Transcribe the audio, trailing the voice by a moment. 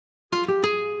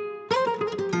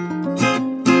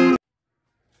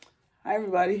Hi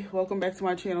everybody, welcome back to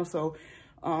my channel. So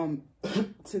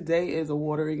today is a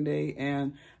watering day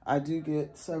and I do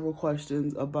get several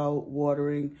questions about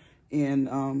watering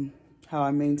and how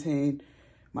I maintain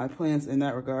my plants in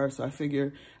that regard. So I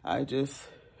figure I just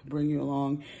bring you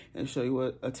along and show you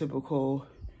what a typical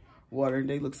watering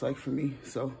day looks like for me.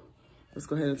 So let's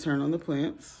go ahead and turn on the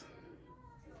plants.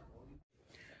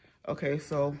 Okay,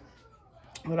 so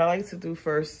what I like to do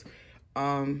first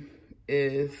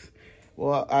is,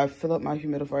 well, I fill up my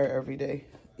humidifier every day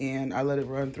and I let it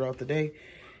run throughout the day.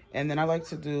 And then I like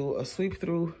to do a sweep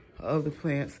through of the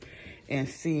plants and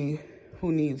see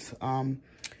who needs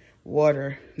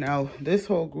water. Now, this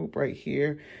whole group right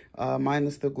here,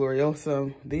 minus the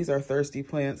Gloriosa, these are thirsty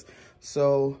plants.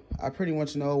 So I pretty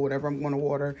much know whatever I'm going to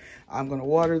water, I'm going to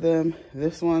water them.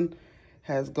 This one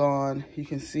has gone, you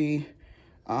can see,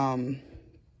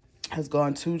 has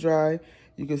gone too dry.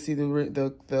 You can see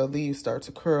the leaves start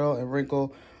to curl and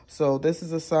wrinkle. So this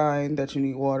is a sign that you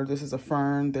need water. This is a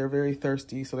fern. They're very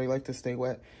thirsty, so they like to stay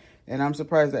wet. And I'm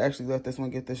surprised I actually let this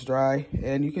one get this dry.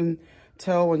 And you can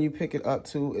tell when you pick it up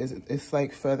too, it's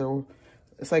like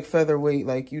featherweight,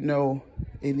 like you know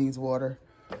it needs water.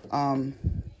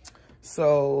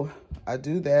 So I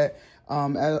do that.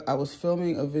 I was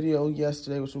filming a video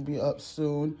yesterday, which will be up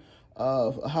soon,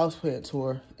 of a houseplant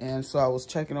tour. And so I was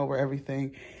checking over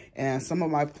everything. And some of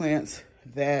my plants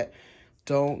that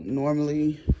don't get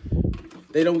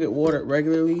watered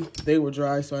regularly, they were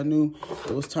dry. So I knew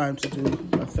it was time to do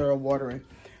a thorough watering.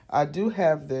 I do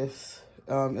have this.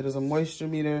 It is a moisture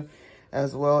meter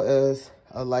as well as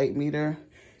a light meter.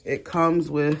 It comes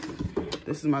with,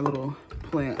 this is my little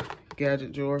plant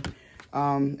gadget drawer.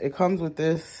 It comes with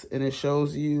this and it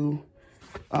shows you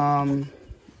a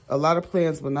lot of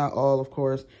plants, but not all, of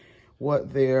course,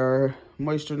 what their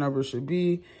moisture number should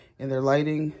be in their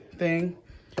lighting thing.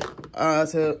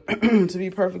 To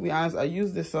be perfectly honest, I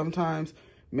use this sometimes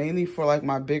mainly for like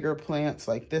my bigger plants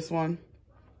like this one.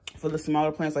 For the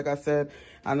smaller plants, like I said,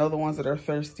 I know the ones that are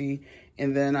thirsty,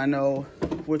 and then I know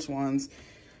which ones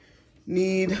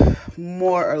need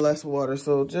more or less water.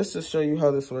 So just to show you how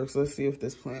this works, let's see if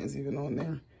this plant is even on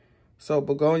there. So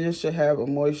begonias should have a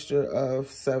moisture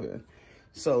of 7.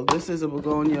 So this is a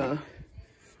begonia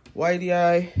whitey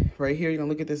eye. Right here, you're gonna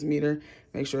look at this meter,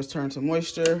 make sure it's turned to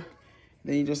moisture.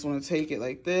 Then you just wanna take it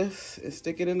like this and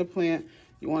stick it in the plant.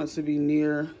 You want it to be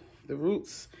near the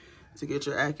roots to get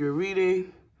your accurate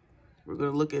reading. We're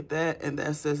gonna look at that, and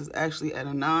that says it's actually at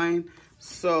a 9.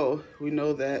 So we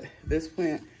know that this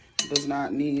plant does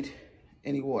not need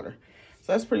any water.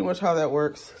 So that's pretty much how that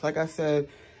works. Like I said,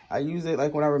 I use it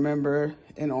like when I remember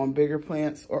and on bigger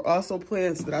plants, or also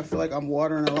plants that I feel like I'm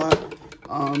watering a lot.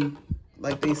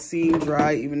 Like they seem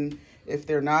dry even if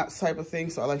they're not, type of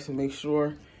thing. So I like to make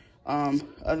sure. Other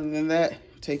than that,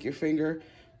 take your finger,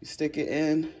 you stick it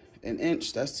in 1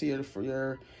 inch. That's to for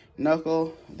your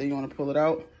knuckle. Then you want to pull it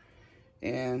out.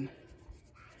 And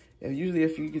usually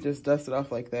if you could just dust it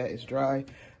off like that, it's dry.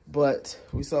 But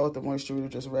we saw what the moisture we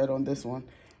just read on this one.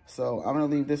 So I'm going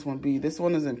to leave this one be. This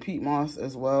one is in peat moss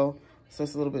as well, so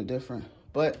it's a little bit different.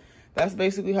 But that's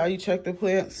basically how you check the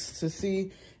plants to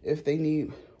see if they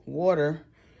need water.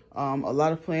 A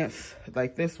lot of plants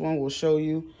like this one will show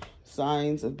you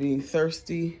signs of being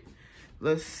thirsty.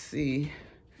 Let's see.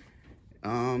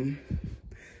 There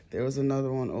was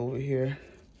another one over here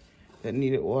that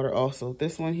needed water also.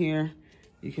 This one here,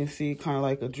 you can see kind of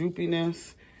like a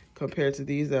droopiness compared to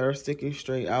these that are sticking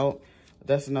straight out.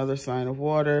 That's another sign of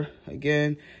water.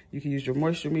 Again, you can use your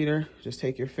moisture meter. Just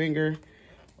take your finger,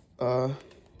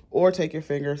 stick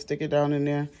it down in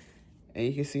there, and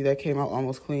you can see that came out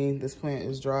almost clean. This plant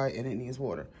is dry and it needs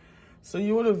water. So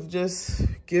you want to just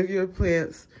give your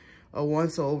plants a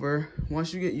once over.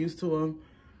 Once you get used to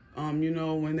them, you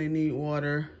know when they need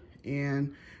water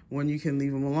and when you can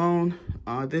leave them alone.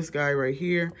 This guy right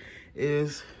here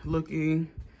is looking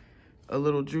a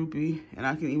little droopy, and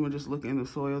I can even just look in the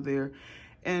soil there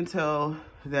and tell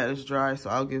that it's dry. So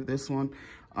I'll give this one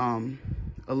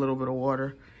a little bit of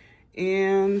water.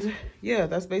 And yeah,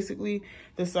 that's basically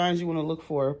the signs you want to look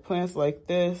for. Plants like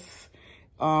this,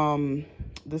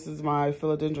 this is my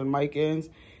philodendron micans.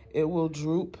 It will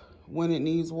droop when it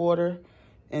needs water,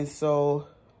 and so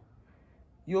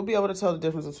you'll be able to tell the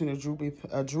difference between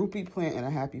a droopy plant and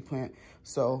a happy plant.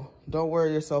 So don't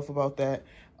worry yourself about that.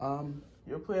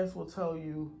 Your plants will tell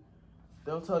you,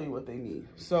 they'll tell you what they need.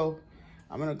 So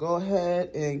I'm gonna go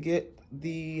ahead and get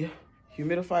the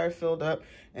humidifier filled up,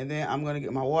 and then I'm gonna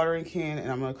get my watering can,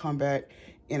 and I'm gonna come back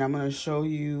and I'm gonna show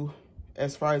you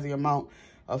as far as the amount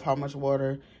of how much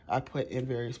water I put in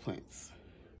various plants.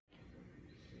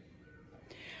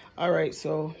 All right,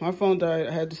 so my phone died.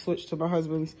 I had to switch to my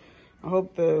husband's I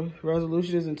hope the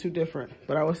resolution isn't too different.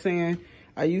 But I was saying,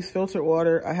 I use filtered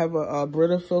water. I have a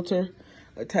Brita filter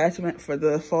attachment for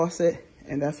the faucet,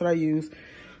 and that's what I use.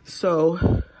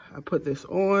 So I put this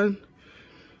on,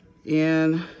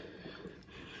 and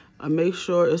I make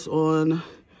sure it's on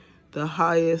the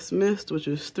highest mist, which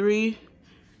is 3.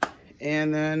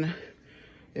 And then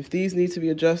if these need to be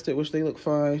adjusted, which they look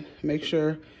fine, make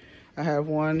sure I have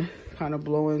one kind of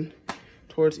blowing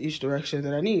towards each direction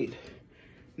that I need.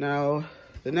 Now,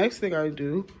 the next thing I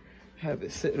do, have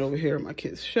it sitting over here on my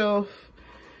kid's shelf.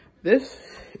 This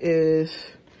is,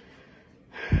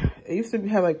 it used to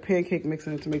have like pancake mix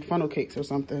in it to make funnel cakes or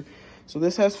something. So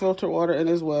this has filtered water in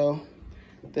as well.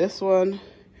 This one,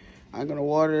 I'm gonna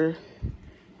water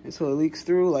until it leaks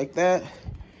through like that.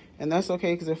 And that's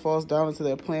okay because it falls down into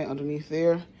that plant underneath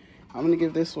there. I'm gonna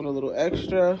give this one a little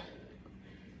extra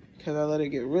because I let it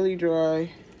get really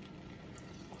dry.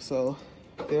 So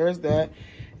there's that.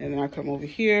 And then I come over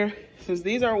here. Since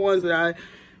these are ones that I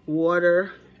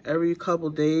water every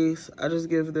couple days, I just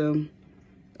give them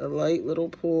a light little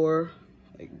pour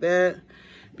like that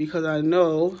because I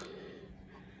know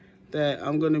that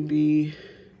I'm gonna be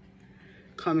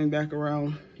coming back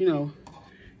around, you know,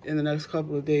 in the next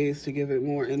couple of days to give it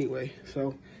more anyway.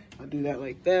 So I'll do that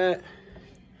like that.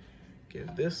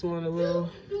 Give this one a little,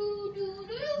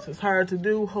 this is hard to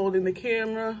do holding the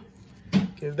camera.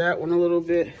 Give that one a little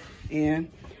bit,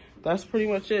 and that's pretty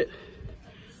much it.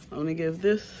 I'm gonna give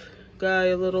this guy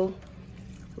a little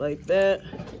like that.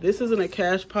 This isn't a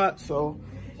cash pot, so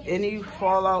any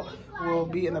fallout will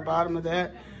be in the bottom of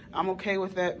that. I'm okay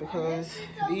with that because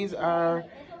these are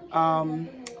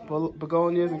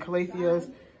begonias and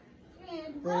calatheas.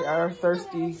 They are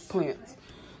thirsty plants.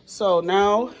 So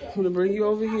now I'm gonna bring you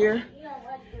over here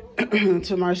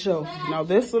to my shelf. Now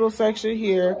this little section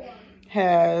here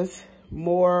has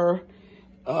more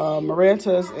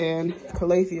marantas and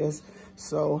calatheas.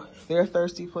 So they're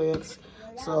thirsty plants.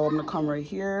 So I'm gonna come right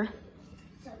here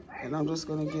and I'm just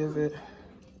gonna give it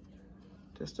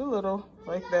just a little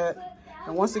like that.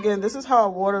 And once again, this is how I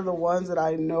water the ones that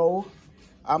I know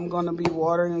I'm gonna be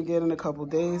watering again in a couple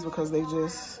days because they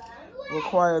just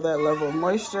require that level of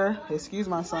moisture. Excuse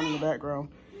my son in the background.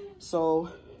 So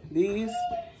these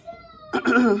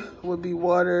would be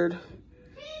watered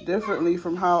differently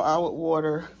from how I would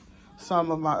water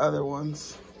some of my other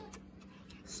ones.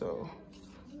 So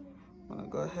I'm gonna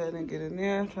go ahead and get in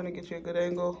there. I'm trying to get you a good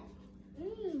angle.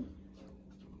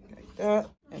 Like that.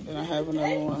 And then I have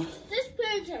another one this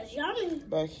picture is yummy.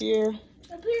 Back here.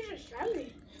 The picture is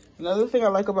yummy. Another thing I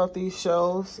like about these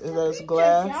shelves is that it's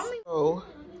glass. So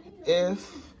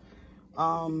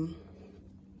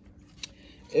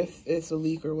if it's a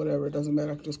leak or whatever, it doesn't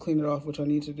matter. I can just clean it off, which I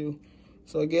need to do.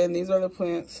 So again, these are the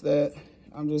plants that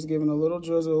I'm just giving a little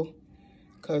drizzle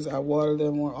because I water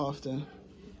them more often.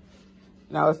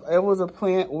 Now, if it was a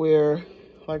plant where,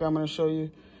 like I'm going to show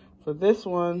you for this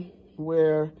one,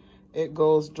 where it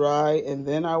goes dry and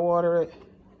then I water it,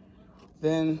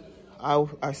 then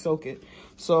I soak it.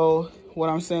 So what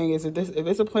I'm saying is if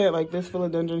it's a plant like this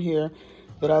philodendron here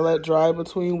that I let dry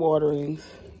between waterings,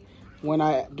 when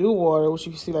I do water, which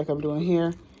you can see like I'm doing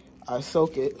here, I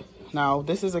soak it. Now,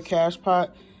 this is a cash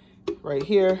pot right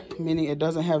here, meaning it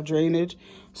doesn't have drainage.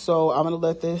 So I'm gonna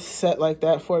let this set like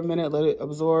that for a minute, let it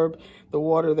absorb the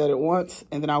water that it wants,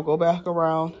 and then I'll go back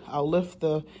around. I'll lift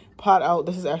the pot out.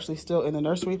 This is actually still in the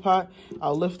nursery pot.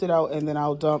 I'll lift it out and then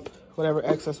I'll dump whatever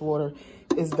excess water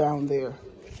is down there.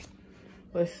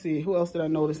 Let's see, who else did I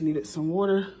notice needed some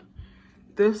water?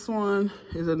 This one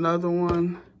is another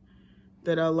one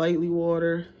that I lightly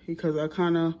water because I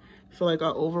kind of feel like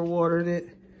I overwatered it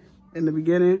in the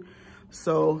beginning.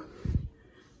 So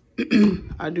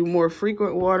I do more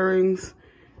frequent waterings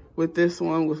with this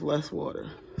one with less water.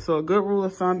 So a good rule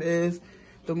of thumb is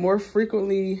the more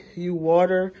frequently you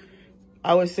water,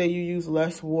 I would say you use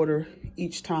less water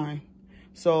each time.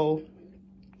 So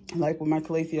like with my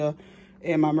calathea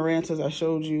and my marantas, I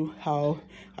showed you how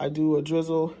I do a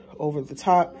drizzle over the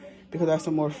top because that's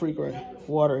a more frequent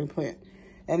watering plant.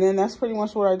 And then that's pretty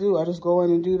much what I do. I just go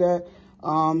in and do that.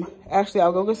 Actually,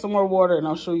 I'll go get some more water and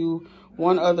I'll show you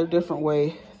one other different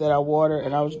way that I water.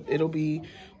 And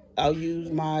I'll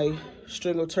use my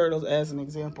string of turtles as an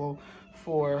example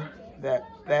for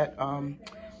that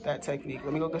technique.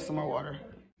 Let me go get some more water.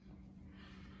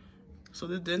 So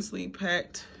the densely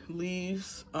packed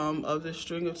leaves of the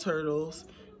string of turtles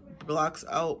blocks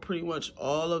out pretty much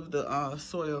all of the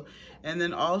soil. And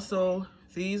then also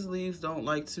these leaves don't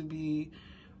like to be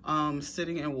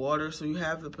sitting in water, so you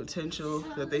have the potential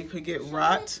that they could get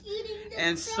rot.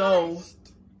 And so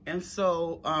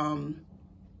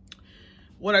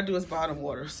what I do is bottom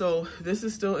water. So this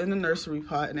is still in the nursery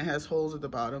pot and it has holes at the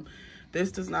bottom.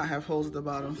 This does not have holes at the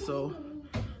bottom. So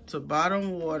to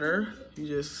bottom water, you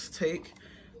just take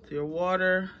your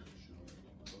water,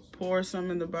 pour some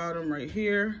in the bottom right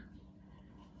here.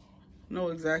 No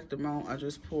exact amount, I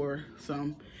just pour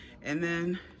some. And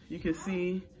then you can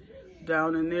see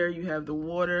down in there you have the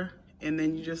water, and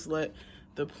then you just let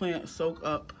the plant soak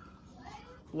up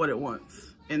what it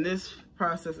wants. And this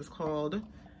process is called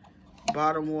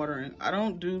bottom watering. I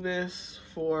don't do this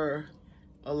for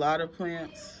a lot of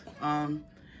plants. I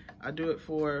do it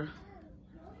for,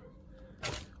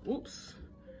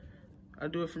 I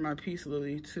do it for my peace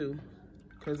lily too,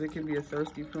 because it can be a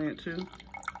thirsty plant too.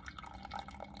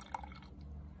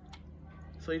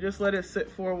 So you just let it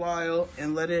sit for a while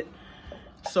and let it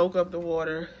soak up the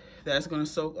water that's gonna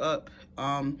soak up.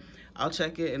 I'll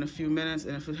check it in a few minutes,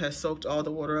 and if it has soaked all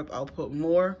the water up, I'll put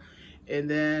more, and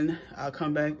then I'll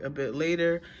come back a bit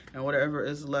later, and whatever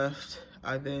is left,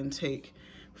 I then take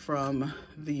from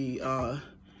the,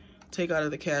 take out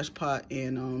of the cash pot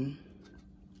and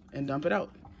dump it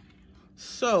out.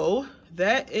 So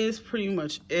that is pretty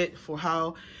much it for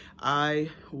how I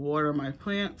water my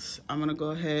plants. I'm gonna go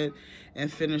ahead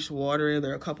and finish watering.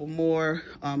 There are a couple more,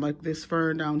 like this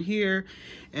fern down here,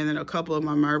 and then a couple of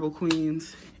my marble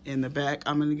queens in the back.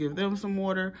 I'm gonna give them some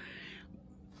water.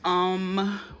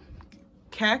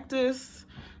 Cactus,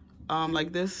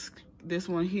 like this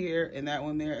one here and that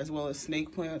one there, as well as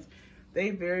snake plants, they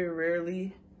very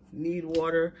rarely need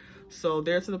water. So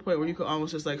they're to the point where you can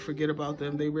almost just like forget about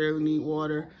them. They rarely need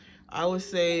water. I would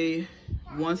say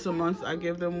once a month I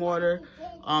give them water,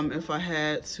 if I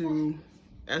had to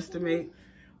estimate,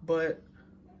 but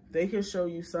they can show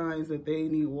you signs that they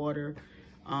need water,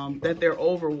 that they're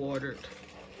overwatered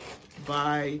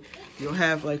by, you'll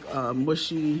have like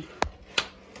mushy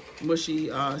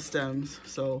stems.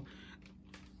 So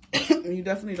you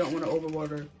definitely don't want to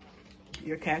overwater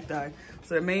your cacti.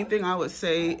 So the main thing I would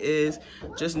say is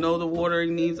just know the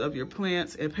watering needs of your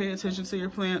plants and pay attention to your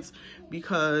plants,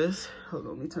 because, hold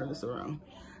on, let me turn this around.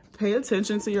 Pay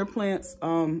attention to your plants. A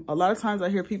lot of times I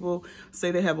hear people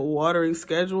say they have a watering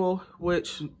schedule,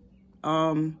 which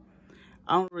I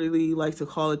don't really like to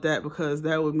call it that, because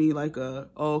that would mean like oh,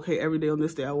 okay, every day on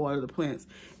this day I water the plants,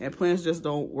 and plants just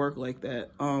don't work like that.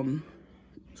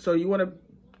 So you want to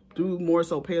do more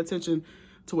so pay attention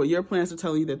to what your plants are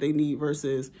telling you that they need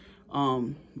versus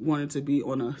wanting to be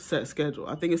on a set schedule.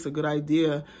 I think it's a good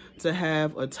idea to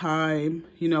have a time,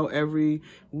 you know, every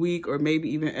week or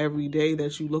maybe even every day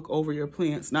that you look over your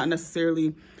plants, not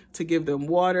necessarily to give them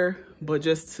water, but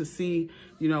just to see,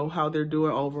 you know, how they're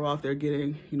doing overall, if they're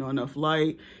getting, you know, enough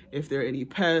light, if there are any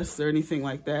pests or anything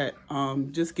like that.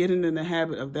 Just getting in the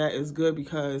habit of that is good,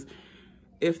 because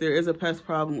if there is a pest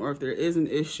problem or if there is an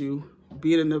issue,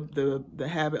 being in the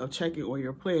habit of checking on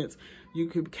your plants, you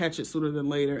could catch it sooner than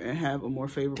later and have a more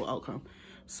favorable outcome.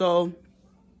 So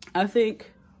I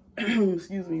think,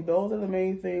 excuse me, those are the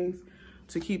main things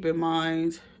to keep in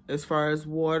mind as far as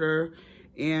water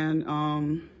and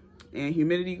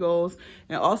humidity goes.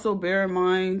 And also bear in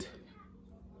mind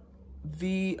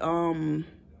the,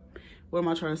 what am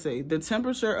I trying to say? The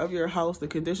temperature of your house, the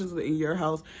conditions in your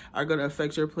house are going to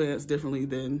affect your plants differently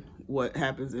than what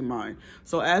happens in mine.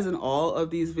 So as in all of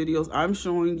these videos, I'm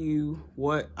showing you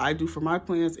what I do for my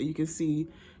plants, and you can see,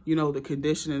 you know, the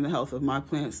condition and the health of my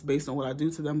plants based on what I do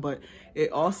to them. But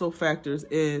it also factors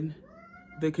in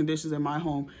the conditions in my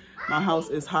home. My house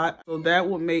is hot, so that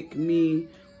will make me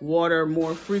water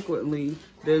more frequently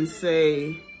than,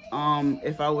 say,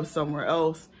 if I was somewhere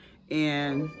else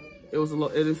and it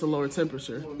is a lower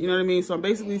temperature. You know what I mean? So I'm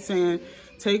basically saying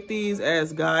take these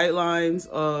as guidelines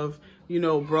of, you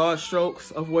know, broad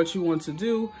strokes of what you want to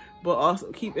do, but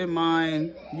also keep in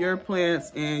mind your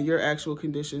plants and your actual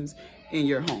conditions in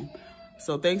your home.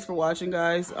 So thanks for watching,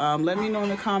 guys. Let me know in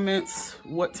the comments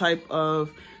what type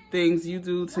of things you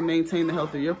do to maintain the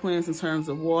health of your plants in terms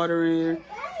of watering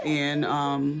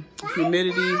and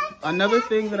humidity. Another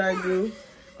thing that I do,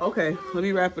 okay, let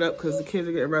me wrap it up because the kids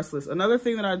are getting restless. Another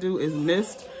thing that I do is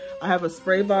mist. I have a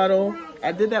spray bottle.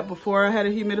 I did that before I had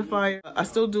a humidifier. I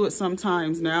still do it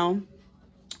sometimes now.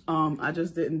 I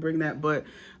just didn't bring that, but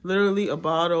literally a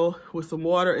bottle with some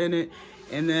water in it,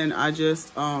 and then I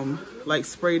just like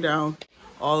spray down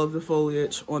all of the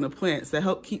foliage on the plants. That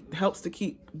helps to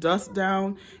keep dust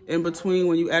down in between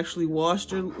when you actually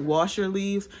wash your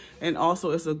leaves, and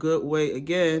also it's a good way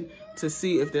again to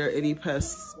see if there are any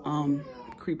pests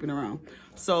creeping around.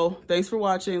 So thanks for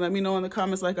watching. Let me know in the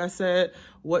comments, like I said,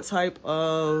 what type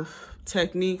of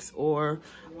techniques or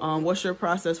what's your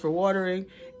process for watering.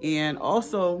 And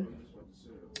also,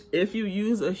 if you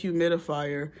use a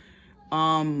humidifier,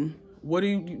 What do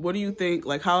you think?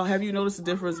 Like, how have you noticed a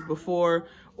difference before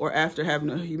or after having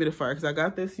a humidifier? Because I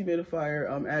got this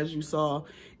humidifier, as you saw,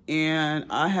 and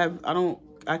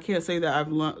I can't say that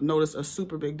I've noticed a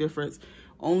super big difference.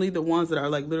 Only the ones that are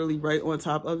like literally right on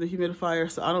top of the humidifier.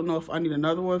 So I don't know if I need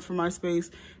another one for my space,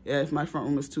 if my front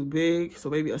room is too big. So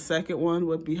maybe a second one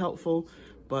would be helpful.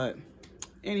 But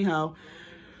anyhow,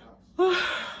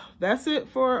 that's it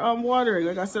for watering.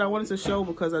 Like I said, I wanted to show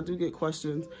because I do get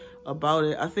questions about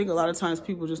it. I think a lot of times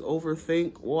people just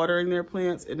overthink watering their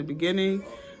plants. In the beginning,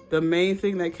 the main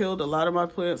thing that killed a lot of my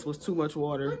plants was too much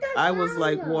water. I was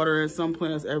like watering some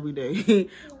plants every day,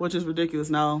 which is ridiculous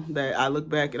now that I look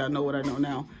back and I know what I know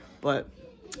now. But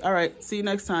all right, see you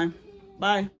next time.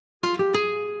 Bye.